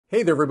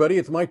Hey there everybody,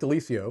 it's Mike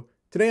DiLisio.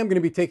 Today I'm going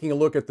to be taking a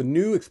look at the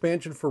new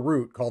expansion for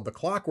Root called the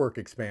Clockwork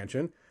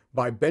expansion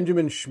by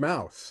Benjamin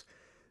Schmaus.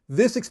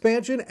 This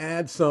expansion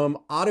adds some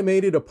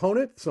automated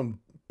opponents,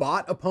 some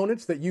bot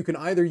opponents that you can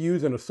either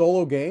use in a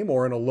solo game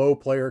or in a low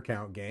player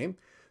count game.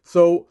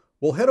 So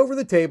we'll head over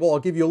the table. I'll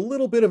give you a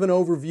little bit of an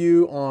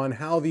overview on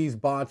how these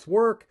bots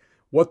work,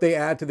 what they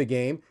add to the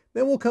game.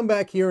 Then we'll come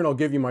back here and I'll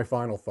give you my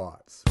final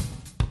thoughts.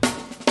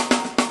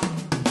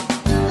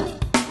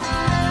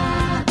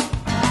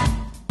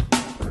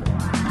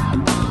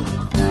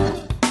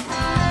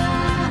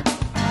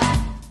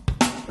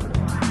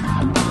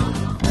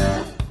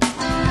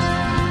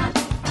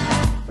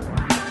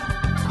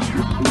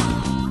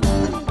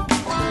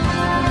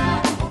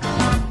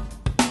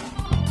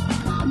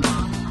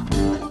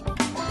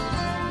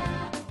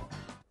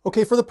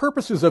 Okay, for the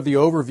purposes of the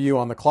overview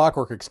on the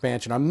Clockwork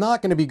expansion, I'm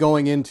not going to be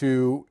going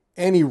into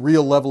any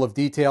real level of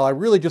detail. I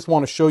really just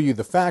want to show you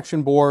the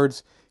faction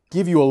boards,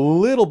 give you a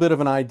little bit of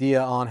an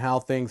idea on how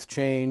things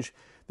change.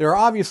 There are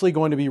obviously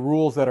going to be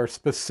rules that are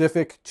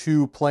specific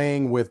to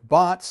playing with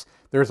bots.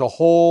 There's a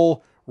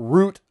whole a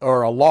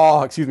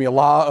law of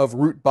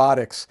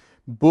rootbotics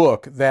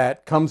book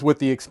that comes with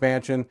the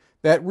expansion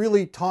that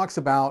really talks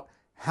about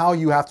how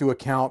you have to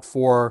account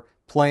for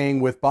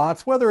playing with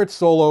bots, whether it's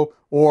solo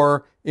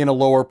or in a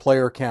lower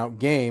player count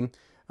game,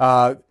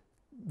 that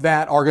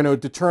are going to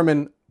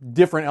determine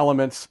different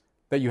elements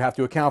that you have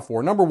to account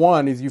for. Number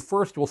one is you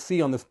will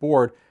see on this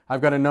board, I've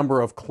got a number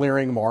of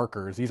clearing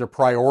markers. These are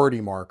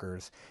priority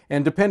markers.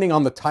 And depending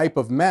on the type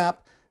of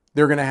map,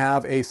 they're going to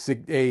have a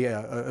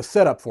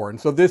setup for it.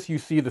 And so this, you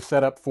see the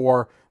setup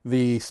for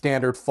the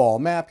standard fall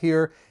map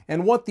here.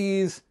 And what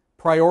these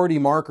priority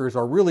markers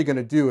are really going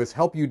to do is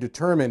help you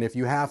determine if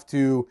you have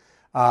to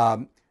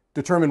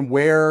determine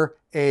where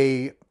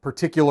a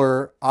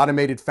particular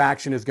automated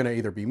faction is going to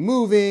either be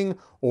moving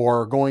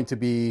or going to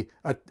be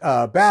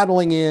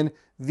battling in.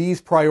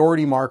 These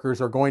priority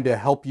markers are going to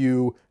help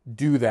you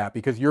do that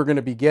because you're going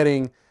to be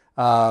getting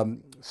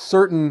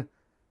certain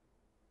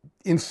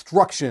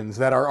instructions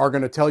that are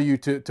going to tell you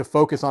to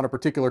focus on a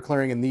particular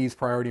clearing, and these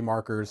priority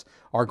markers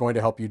are going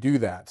to help you do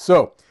that.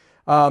 So,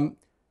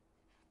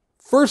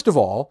 first of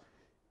all,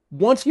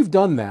 once you've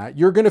done that,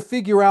 you're going to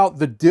figure out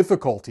the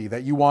difficulty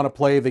that you want to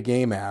play the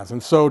game as.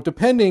 And so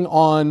depending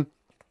on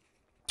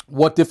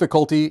what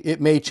difficulty, it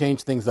may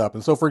change things up.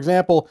 And so, for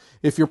example,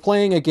 if you're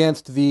playing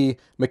against the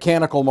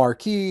mechanical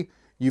marquee,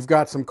 you've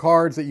got some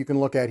cards that you can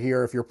look at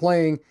here. If you're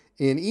playing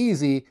in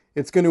easy,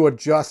 it's going to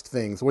adjust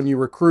things. When you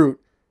recruit,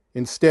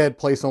 instead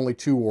place only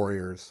 2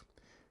 warriors.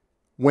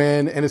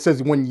 And it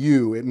says when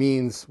it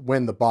means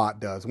when the bot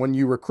does. When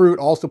you recruit,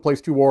 also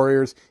place 2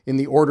 warriors in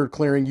the ordered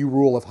clearing you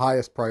rule of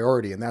highest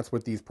priority. And that's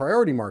what these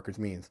priority markers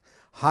means.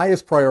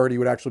 Highest priority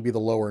would actually be the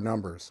lower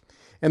numbers.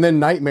 And then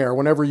Nightmare,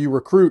 whenever you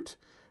recruit,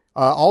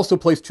 also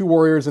place 2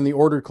 warriors in the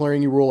ordered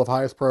clearing you rule of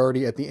highest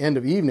priority. At the end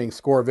of evening,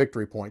 score a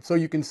victory point. So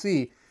you can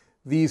see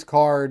these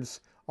cards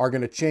are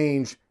going to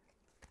change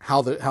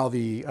how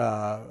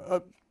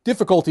the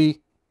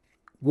difficulty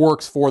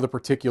works for the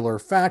particular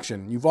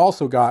faction. You've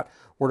also got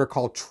what are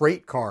called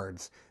trait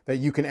cards that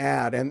you can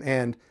add,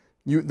 and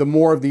the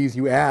more of these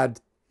you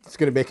add, it's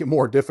going to make it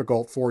more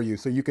difficult for you.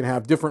 So you can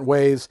have different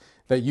ways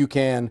that you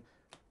can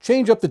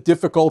change up the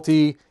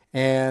difficulty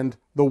and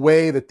the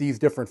way that these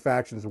different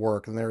factions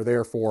work, and they're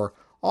there for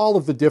all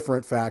of the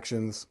different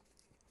factions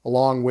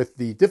along with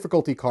the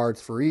difficulty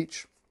cards for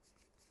each.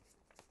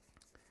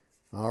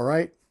 All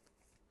right.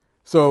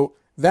 So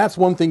that's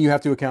one thing you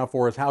have to account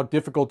for, is how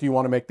difficult do you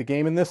want to make the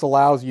game, and this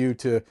allows you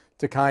to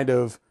kind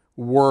of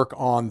work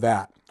on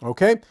that.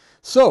 Okay,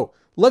 so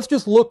let's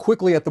just look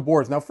quickly at the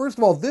boards. Now, first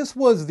of all, this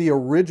was the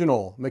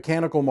original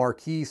mechanical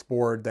marquee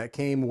board that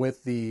came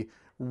with the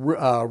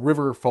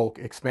Riverfolk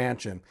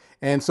expansion,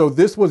 and so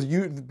this was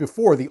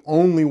before the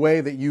only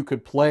way that you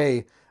could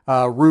play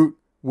Root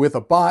with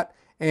a bot.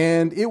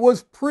 And it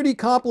was pretty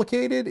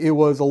complicated. It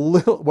was a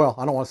little, well,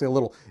 I don't want to say a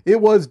little, it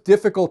was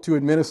difficult to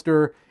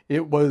administer.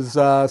 It was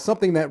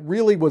something that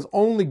really was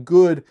only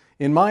good,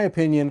 in my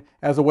opinion,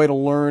 as a way to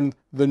learn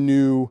the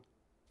new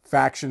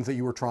factions that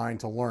you were trying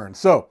to learn.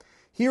 So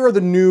here are the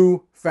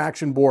new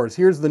faction boards.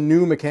 Here's the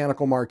new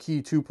Mechanical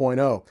Marquee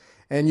 2.0.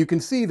 And you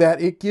can see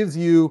that it gives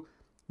you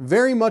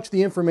very much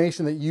the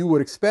information that you would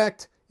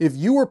expect if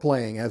you were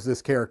playing as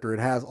this character.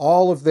 It has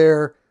all of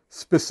their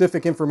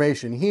specific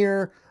information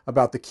here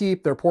about the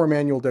keep, their poor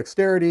manual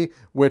dexterity,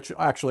 which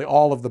actually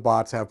all of the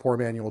bots have poor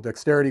manual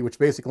dexterity, which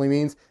basically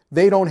means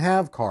they don't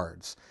have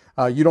cards.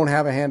 You don't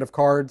have a hand of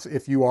cards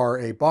if you are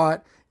a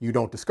bot. You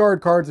don't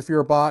discard cards if you're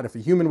a bot. If a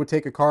human would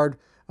take a card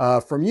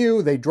from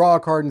you, they draw a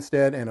card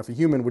instead, and if a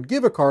human would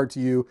give a card to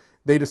you,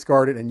 they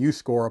discard it and you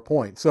score a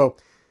point. So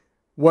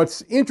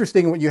what's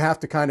interesting, what you have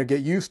to kind of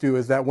get used to,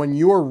 is that when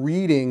you're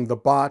reading the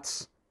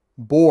bot's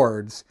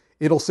boards,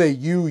 it'll say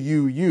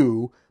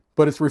you,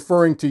 but it's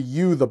referring to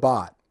you, the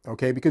bot,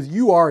 okay? Because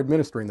you are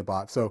administering the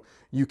bot, so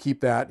you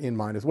keep that in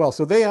mind as well.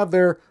 So they have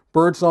their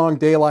birdsong,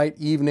 daylight,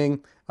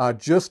 evening,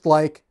 just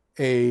like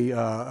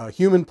a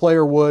human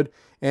player would.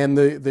 And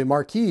the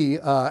marquee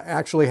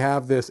actually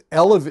have this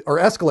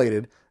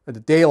escalated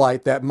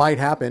daylight that might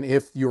happen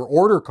if your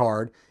order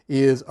card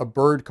is a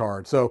bird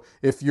card. So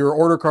if your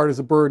order card is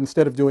a bird,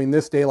 instead of doing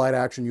this daylight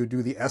action, you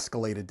do the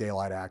escalated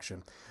daylight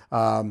action.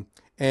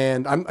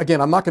 And I'm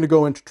not going to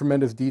go into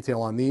tremendous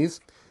detail on these.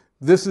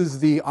 This is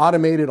the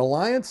automated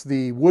alliance,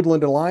 the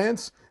Woodland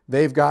Alliance.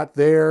 They've got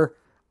their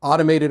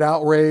automated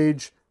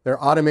outrage,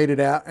 their automated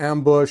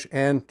ambush,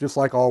 and just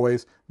like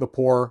always, the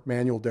poor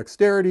manual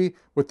dexterity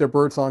with their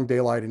birdsong,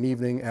 daylight, and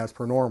evening as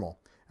per normal.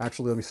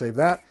 Actually, let me save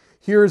that.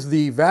 Here's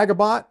the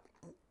Vagabot.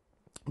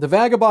 The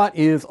Vagabot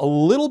is a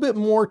little bit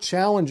more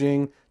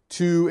challenging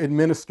to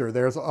administer.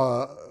 There's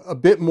a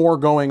bit more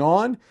going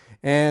on.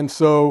 And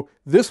so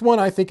this one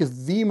I think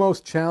is the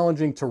most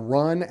challenging to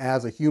run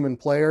as a human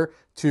player,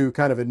 to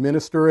kind of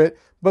administer it.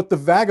 But the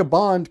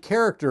Vagabond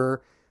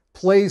character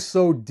plays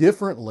so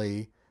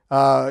differently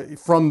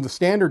from the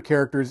standard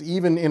characters,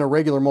 even in a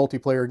regular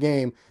multiplayer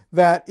game,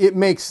 that it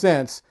makes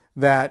sense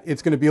that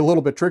it's going to be a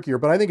little bit trickier.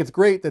 But I think it's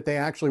great that they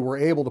actually were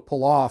able to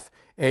pull off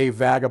a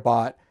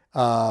Vagabot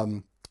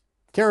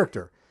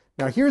character.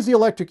 Now here's the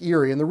Electric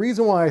Eerie, and the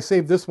reason why I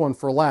saved this one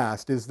for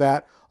last is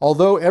that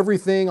although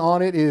everything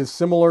on it is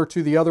similar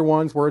to the other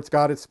ones, where it's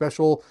got its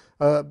special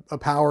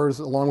powers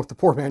along with the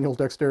poor manual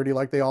dexterity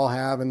like they all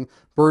have, and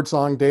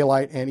birdsong,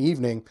 daylight, and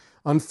evening,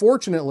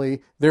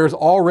 unfortunately there's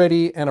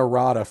already an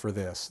errata for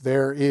this.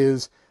 There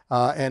is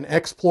an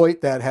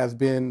exploit that has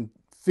been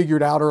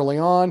figured out early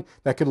on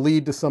that could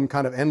lead to some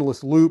kind of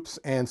endless loops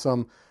and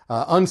some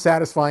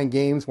unsatisfying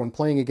games when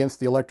playing against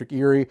the Electric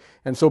Eerie.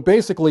 And so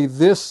basically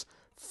this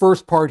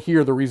first part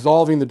here, the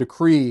resolving the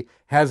decree,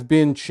 has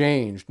been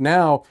changed.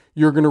 Now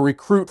you're going to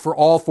recruit for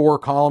all 4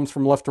 columns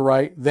from left to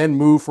right, then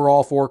move for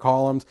all 4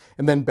 columns,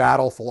 and then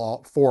battle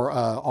for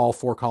all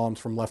 4 columns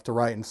from left to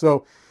right. And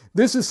so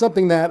this is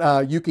something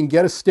that you can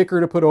get a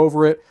sticker to put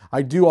over it.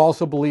 I do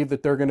also believe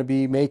that they're going to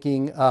be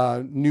making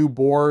new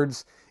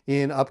boards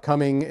in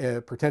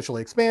upcoming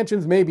potentially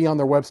expansions, maybe on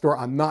their web store.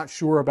 I'm not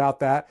sure about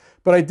that,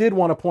 but I did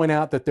want to point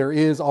out that there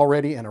is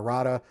already an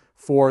errata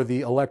for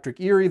the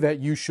Electric Eerie that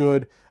you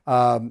should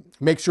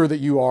make sure that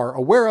you are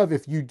aware of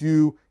if you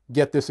do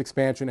get this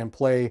expansion and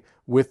play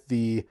with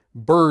the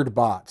bird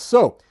bots.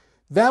 So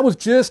that was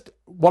just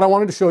what I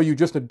wanted to show you,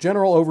 just a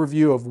general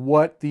overview of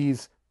what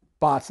these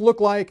bots look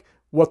like,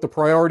 what the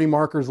priority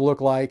markers look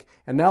like,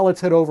 and now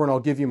let's head over and I'll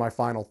give you my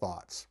final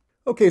thoughts.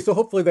 Okay, so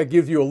hopefully that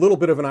gives you a little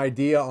bit of an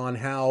idea on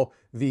how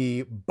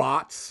the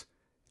bots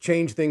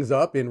change things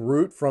up in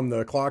Root from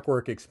the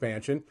Clockwork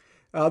expansion.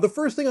 The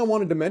first thing I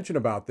wanted to mention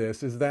about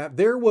this is that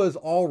there was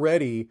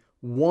already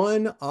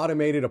one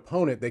automated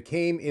opponent that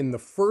came in the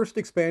first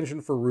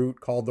expansion for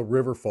Root called the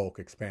Riverfolk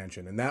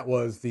expansion, and that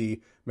was the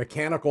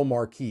Mechanical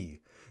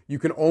Marquis. You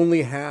can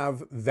only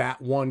have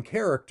that one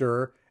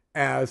character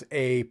as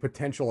a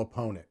potential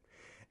opponent.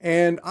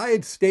 And I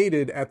had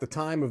stated at the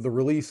time of the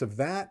release of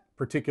that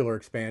particular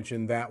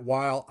expansion that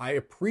while I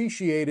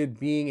appreciated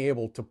being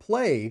able to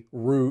play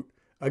Root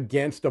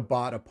against a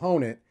bot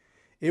opponent,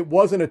 it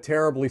wasn't a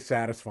terribly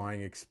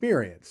satisfying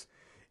experience.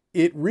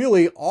 It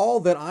really,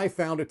 all that I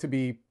found it to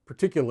be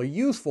particularly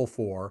useful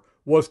for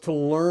was to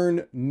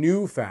learn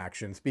new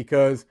factions,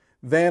 because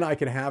then I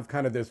could have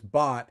kind of this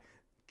bot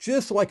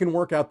just so I can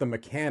work out the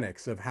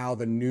mechanics of how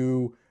the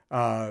new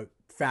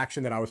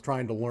faction that I was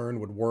trying to learn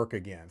would work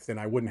against, and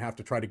I wouldn't have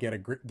to try to get a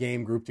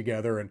game group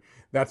together, and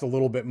that's a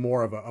little bit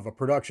more of a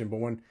production. But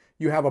when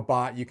you have a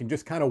bot, you can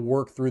just kind of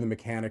work through the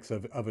mechanics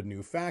of a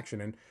new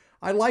faction, and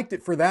I liked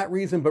it for that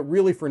reason, but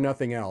really for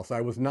nothing else.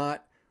 I was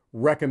not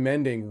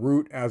recommending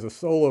Root as a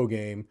solo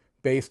game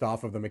based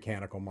off of the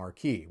Mechanical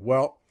Marquis.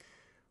 Well,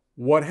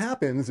 what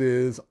happens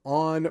is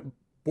on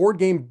Board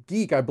Game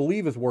Geek, I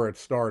believe is where it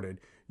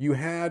started, you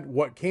had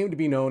what came to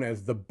be known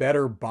as the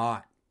Better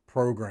Bot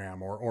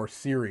program or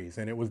series,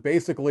 and it was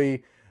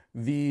basically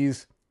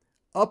these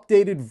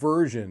updated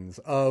versions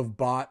of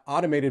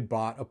automated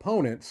bot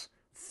opponents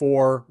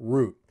for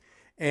Root.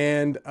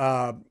 And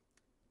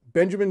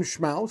Benjamin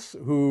Schmaus,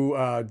 who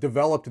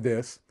developed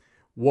this,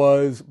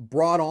 was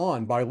brought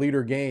on by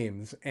Leader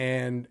Games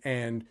and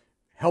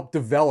helped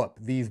develop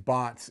these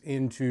bots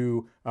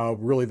into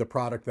really the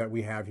product that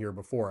we have here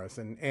before us.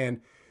 And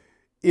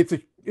it's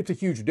a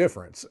huge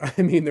difference.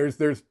 I mean,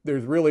 there's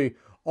really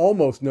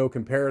almost no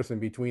comparison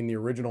between the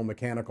original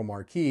Mechanical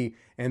Marquis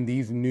and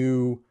these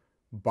new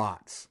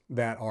bots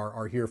that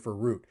are here for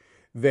Root.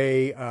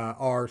 They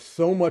are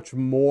so much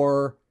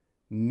more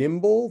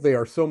nimble. They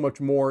are so much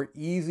more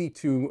easy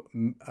to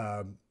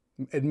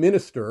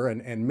administer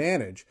and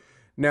manage.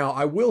 Now,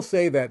 I will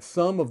say that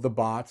some of the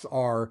bots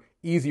are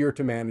easier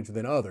to manage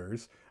than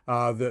others.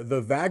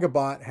 The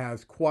Vagabot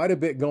has quite a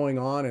bit going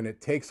on, and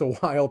it takes a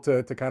while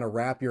to kind of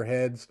wrap your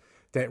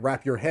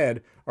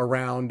head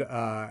around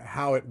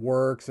how it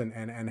works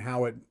and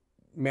how it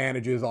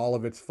manages all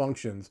of its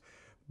functions.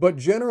 But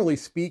generally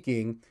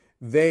speaking,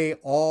 they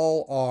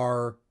all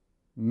are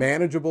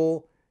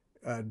manageable,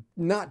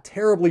 not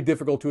terribly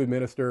difficult to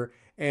administer,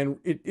 and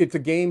it's a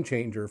game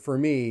changer for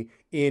me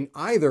in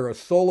either a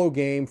solo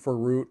game for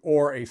Root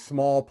or a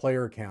small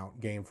player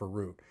count game for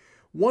Root.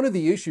 one of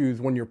the issues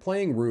when you're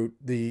playing Root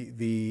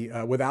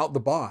without the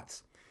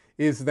bots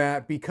is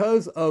that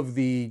because of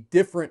the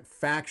different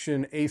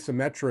faction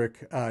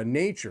asymmetric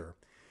nature,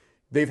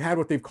 they've had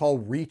what they've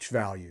called reach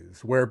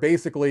values, where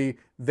basically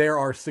there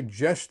are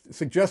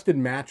suggested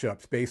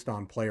matchups based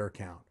on player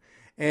count.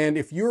 And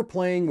if you're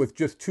playing with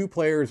just 2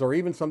 players or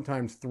even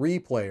sometimes 3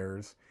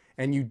 players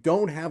and you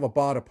don't have a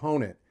bot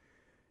opponent,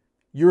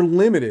 you're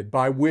limited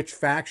by which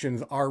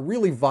factions are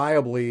really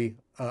viably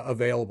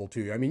available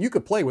to you. I mean, you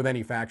could play with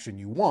any faction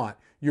you want.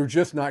 You're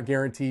just not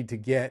guaranteed to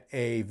get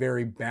a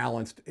very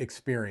balanced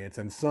experience.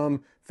 And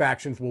some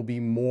factions will be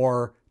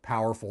more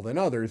powerful than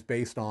others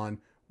based on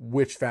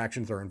which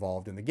factions are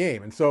involved in the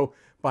game. And so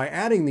by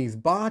adding these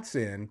bots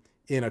in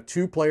a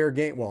 2-player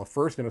game, well,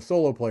 first in a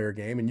solo player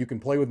game, and you can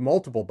play with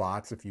multiple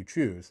bots if you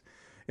choose.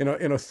 In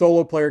a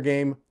solo player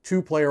game,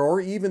 2-player,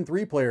 or even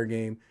 3-player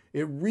game,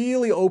 it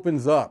really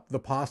opens up the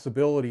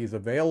possibilities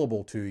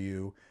available to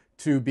you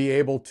to be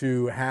able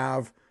to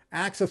have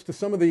access to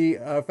some of the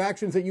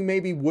factions that you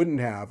maybe wouldn't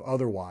have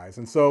otherwise.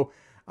 And so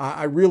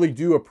I really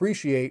do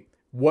appreciate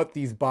what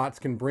these bots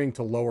can bring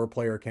to lower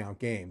player count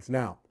games.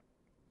 Now,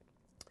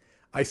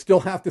 I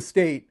still have to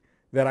state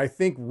that I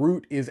think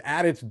Root is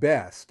at its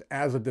best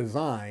as a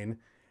design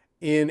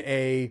in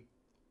a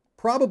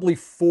probably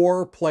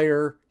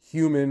 4-player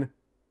human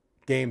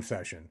game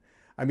session.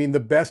 I mean, the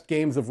best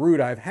games of Root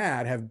I've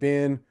had have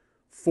been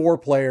 4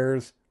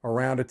 players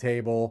around a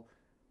table,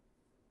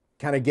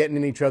 kind of getting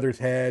in each other's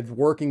heads,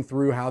 working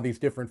through how these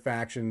different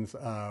factions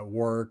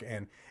work,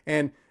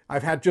 and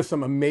I've had just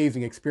some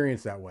amazing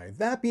experience that way.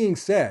 That being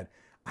said,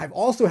 I've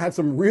also had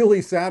some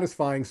really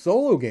satisfying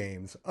solo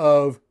games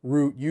of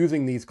Root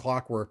using these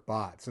Clockwork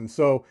bots, and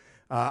so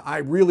I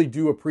really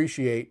do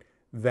appreciate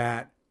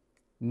that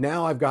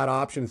now I've got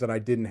options that I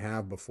didn't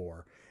have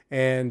before.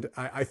 And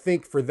I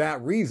think for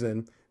that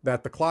reason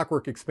that the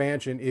Clockwork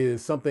expansion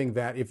is something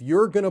that if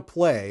you're going to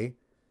play,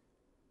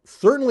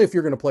 certainly if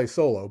you're going to play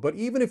solo, but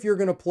even if you're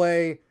going to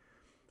play,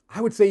 I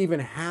would say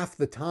even half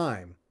the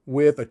time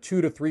with a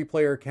 2 to 3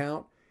 player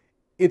count,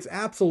 it's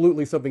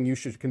absolutely something you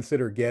should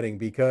consider getting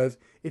because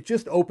it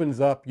just opens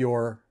up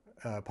your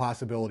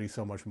possibilities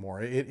so much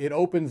more. It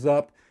opens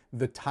up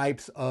the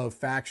types of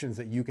factions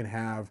that you can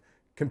have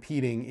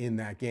competing in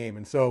that game.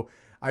 And so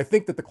I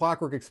think that the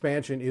Clockwork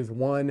expansion is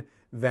one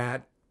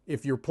that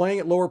if you're playing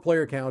at lower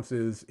player counts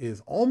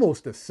is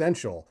almost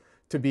essential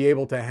to be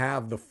able to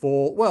have the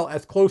full, well,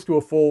 as close to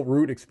a full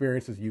Root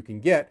experience as you can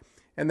get.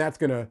 And that's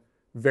going to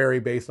vary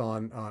based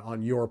on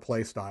your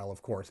play style,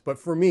 of course. But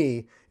for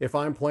me, if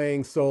I'm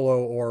playing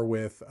solo or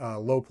with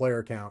low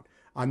player count,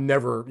 I'm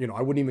never,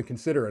 I wouldn't even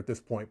consider at this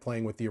point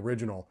playing with the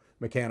original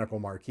mechanical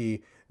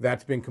marquee.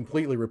 That's been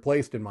completely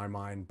replaced in my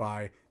mind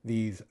by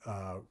these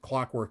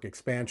Clockwork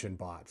expansion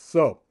bots.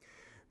 So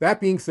that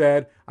being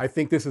said, I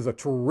think this is a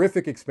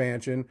terrific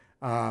expansion.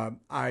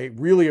 I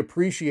really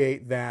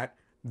appreciate that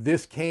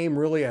this came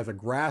really as a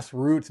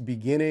grassroots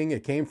beginning.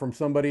 It came from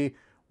somebody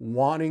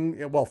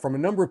wanting, well, from a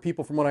number of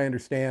people from what I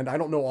understand. I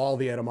don't know all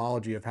the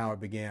etymology of how it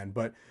began,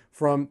 but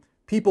from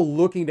people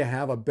looking to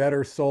have a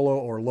better solo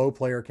or low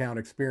player count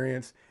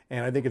experience.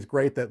 And I think it's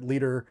great that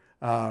Leader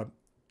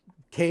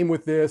came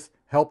with this,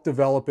 helped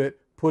develop it,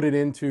 put it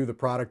into the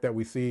product that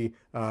we see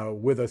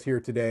with us here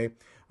today.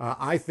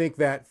 I think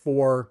that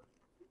for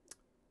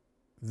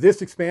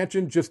this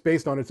expansion, just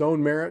based on its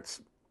own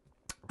merits,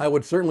 I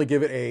would certainly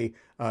give it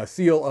a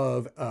seal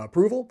of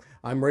approval.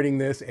 I'm rating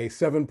this a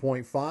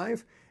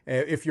 7.5.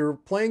 If you're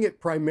playing it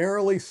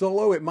primarily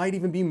solo, it might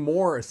even be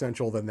more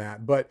essential than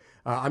that. But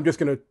I'm just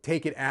going to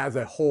take it as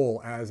a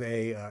whole, as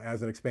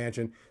an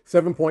expansion.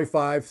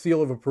 7.5,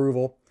 seal of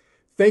approval.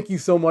 Thank you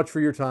so much for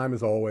your time,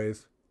 as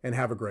always, and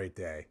have a great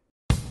day.